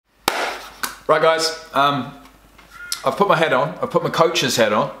Right guys, I've put my hat on, I've put my coach's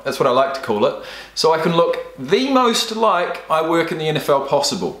hat on, that's what I like to call it, so I can look the most like I work in the NFL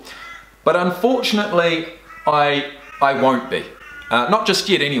possible. But unfortunately, I won't be. Not just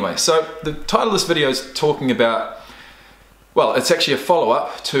yet anyway. So the title of this video is talking about, well, it's actually a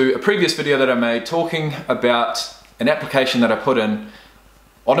follow-up to a previous video that I made talking about an application that I put in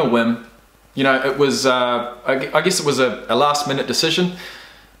on a whim. You know, it was, I guess it was a last-minute decision.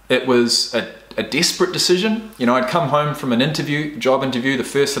 It was a desperate decision. You know, I'd come home from an job interview, the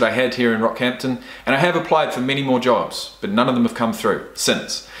first that I had here in Rockhampton, and I have applied for many more jobs, but none of them have come through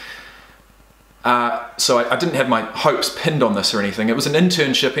since. So I didn't have my hopes pinned on this or anything. It was an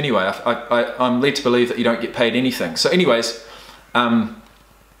internship anyway. I'm led to believe that you don't get paid anything. So anyways,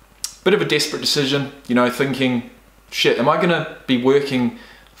 bit of a desperate decision, you know, thinking, shit, am I gonna be working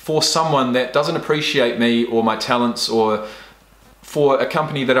for someone that doesn't appreciate me or my talents, or for a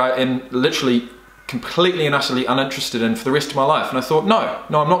company that I am literally completely and utterly uninterested in for the rest of my life? And I thought, no,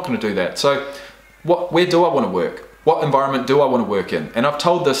 I'm not gonna do that. So where do I wanna work? What environment do I want to work in? And I've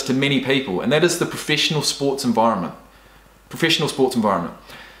told this to many people, and that is the professional sports environment. Professional sports environment.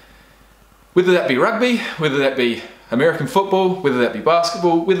 Whether that be rugby, whether that be American football, whether that be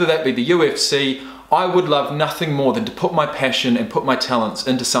basketball, whether that be the UFC, I would love nothing more than to put my passion and put my talents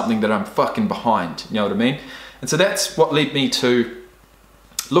into something that I'm fucking behind, you know what I mean? And so that's what led me to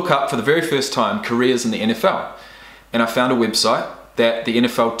look up for the very first time careers in the NFL. And I found a website that the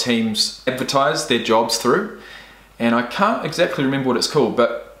NFL teams advertise their jobs through. And I can't exactly remember what it's called,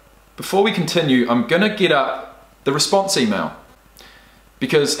 but before we continue, I'm gonna get up the response email.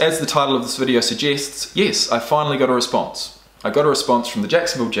 Because as the title of this video suggests, yes, I finally got a response. I got a response from the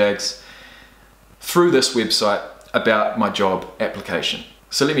Jacksonville Jags through this website about my job application.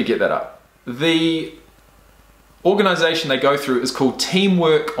 So let me get that up. The organization they go through is called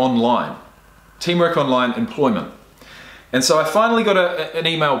Teamwork Online. Teamwork Online Employment. And so I finally got an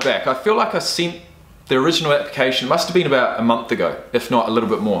email back. I feel like I sent the original application, must have been about a month ago, if not a little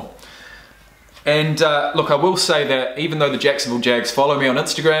bit more. And look, I will say that even though the Jacksonville Jags follow me on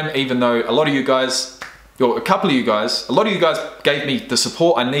Instagram, even though a lot of you guys, or a couple of you guys, a lot of you guys gave me the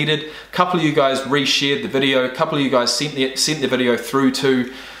support I needed, a couple of you guys reshared the video, a couple of you guys sent the video through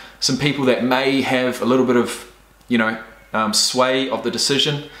to some people that may have a little bit of, you know, sway of the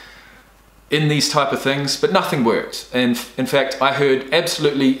decision in these type of things, but nothing worked. And in fact, I heard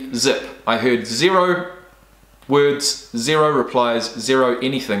absolutely zip. I heard 0 words, 0 replies, 0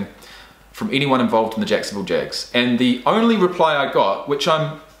 anything from anyone involved in the Jacksonville Jags. And the only reply I got, which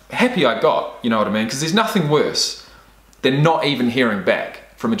I'm happy I got, you know what I mean, because there's nothing worse than not even hearing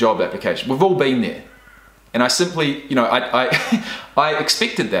back from a job application. We've all been there. And I simply, you know, I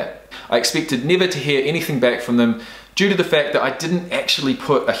expected that. I expected never to hear anything back from them, due to the fact that I didn't actually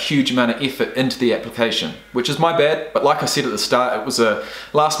put a huge amount of effort into the application, which is my bad. But like I said at the start, it was a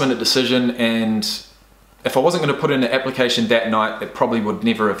last minute decision, and if I wasn't going to put in an application that night, it probably would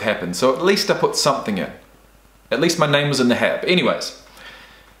never have happened. So at least I put something in. At least my name was in the hat. But anyways,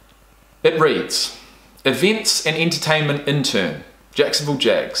 it reads, Events and Entertainment Intern, Jacksonville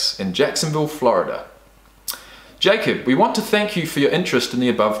Jags in Jacksonville, Florida. Jacob, we want to thank you for your interest in the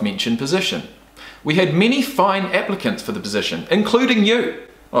above mentioned position. We had many fine applicants for the position, including you.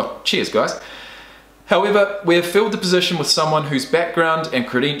 Oh, cheers guys. However, we have filled the position with someone whose background and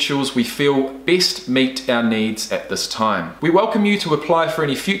credentials we feel best meet our needs at this time. We welcome you to apply for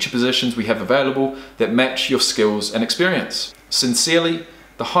any future positions we have available that match your skills and experience. Sincerely,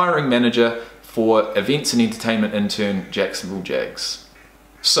 the hiring manager for Events and Entertainment Intern, Jacksonville Jags.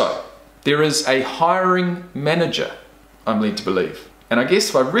 So, there is a hiring manager, I'm led to believe. And I guess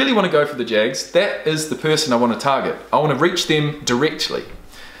if I really want to go for the Jags, that is the person I want to target. I want to reach them directly.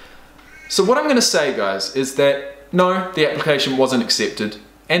 So what I'm going to say, guys, is that no, the application wasn't accepted.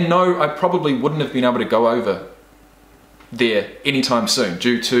 And no, I probably wouldn't have been able to go over there anytime soon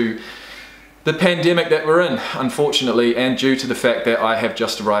due to the pandemic that we're in, unfortunately, and due to the fact that I have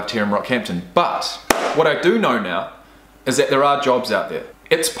just arrived here in Rockhampton. But what I do know now is that there are jobs out there.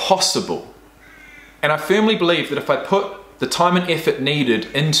 It's possible. And I firmly believe that if I put the time and effort needed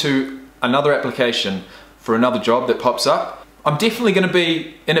into another application for another job that pops up, I'm definitely going to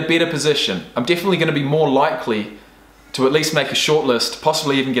be in a better position. I'm definitely going to be more likely to at least make a shortlist,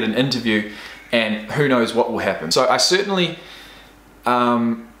 possibly even get an interview, and who knows what will happen. So I certainly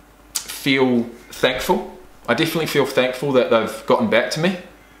feel thankful. I definitely feel thankful that they've gotten back to me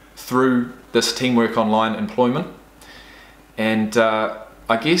through this Teamwork Online employment. And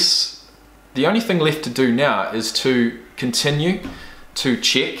I guess the only thing left to do now is to continue to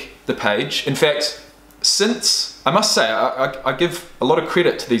check the page. In fact, since, I must say, I give a lot of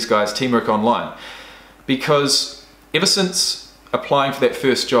credit to these guys, Teamwork Online, because ever since applying for that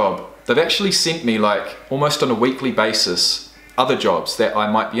first job, they've actually sent me like almost on a weekly basis other jobs that I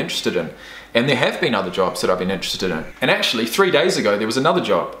might be interested in. And there have been other jobs that I've been interested in. And actually 3 days ago there was another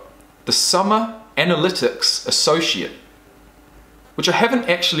job, the Summer Analytics Associate, which I haven't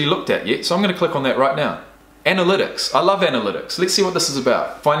actually looked at yet, so I'm going to click on that right now. Analytics, I love analytics. Let's see what this is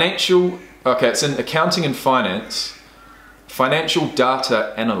about. Financial, okay, it's in accounting and finance, financial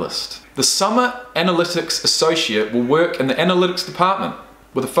data analyst. The Summer Analytics Associate will work in the analytics department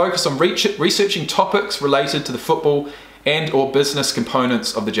with a focus on researching topics related to the football and or business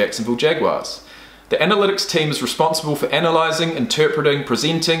components of the Jacksonville Jaguars. The analytics team is responsible for analysing, interpreting,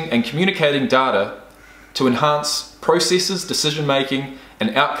 presenting and communicating data to enhance processes, decision making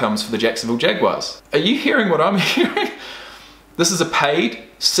and outcomes for the Jacksonville Jaguars. Are you hearing what I'm hearing? This is a paid,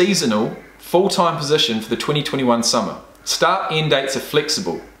 seasonal, full-time position for the 2021 summer. Start end dates are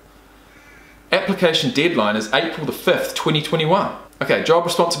flexible. Application deadline is April the 5th, 2021. Okay, job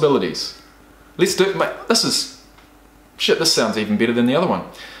responsibilities. Let's do it, mate. This sounds even better than the other one.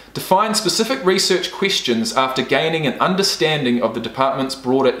 Define specific research questions after gaining an understanding of the department's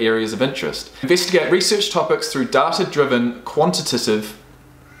broader areas of interest. Investigate research topics through data-driven quantitative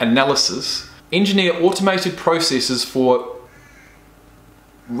analysis. Engineer automated processes for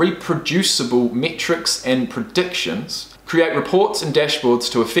reproducible metrics and predictions. Create reports and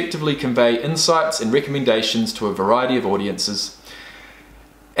dashboards to effectively convey insights and recommendations to a variety of audiences.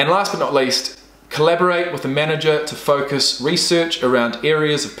 And last but not least, collaborate with the manager to focus research around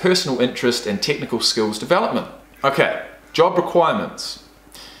areas of personal interest and technical skills development. Okay, job requirements.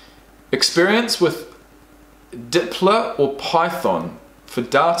 Experience with Dipler or Python for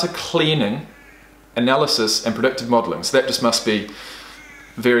data cleaning, analysis and predictive modeling. So that just must be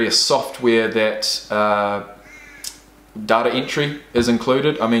various software that data entry is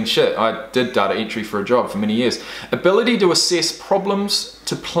included. I mean, shit, I did data entry for a job for many years. Ability to assess problems,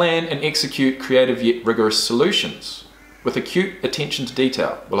 to plan and execute creative yet rigorous solutions with acute attention to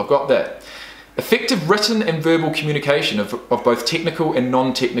detail. Well, I've got that. Effective written and verbal communication of both technical and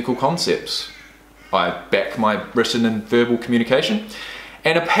non-technical concepts. I back my written and verbal communication.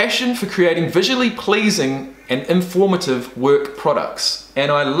 And a passion for creating visually pleasing and informative work products. And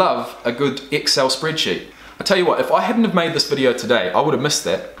I love a good Excel spreadsheet. I tell you what, if I hadn't have made this video today, I would have missed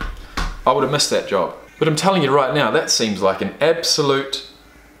that. I would have missed that job. But I'm telling you right now, that seems like an absolute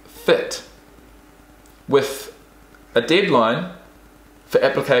fit. With a deadline for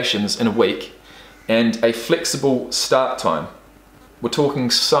applications in a week and a flexible start time. We're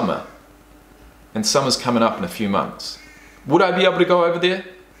talking summer, and summer's coming up in a few months. Would I be able to go over there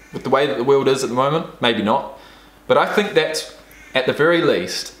with the way that the world is at the moment? Maybe not. But I think that's at the very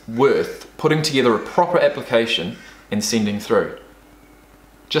least worth putting together a proper application and sending through.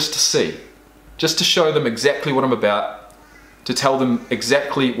 Just to see. Just to show them exactly what I'm about. To tell them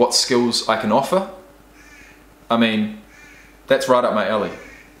exactly what skills I can offer. I mean, that's right up my alley.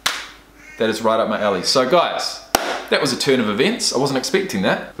 That is right up my alley. So guys, that was a turn of events. I wasn't expecting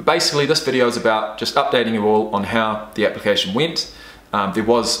that. But basically this video is about just updating you all on how the application went. There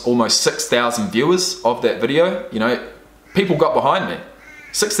was almost 6,000 viewers of that video. You know, people got behind me.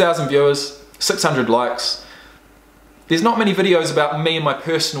 6,000 viewers, 600 likes. There's not many videos about me and my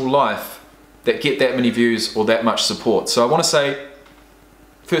personal life that get that many views or that much support. So I want to say,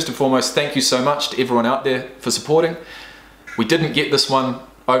 first and foremost, thank you so much to everyone out there for supporting. We didn't get this one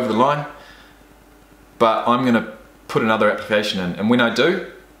over the line, but I'm going to put another application in, and when I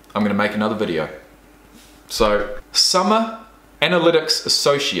do, I'm going to make another video. So, Summer Analytics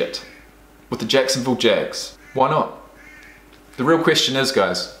Associate with the Jacksonville Jags. Why not? The real question is,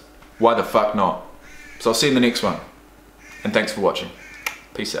 guys, why the fuck not? So I'll see you in the next one, and thanks for watching.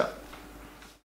 Peace out.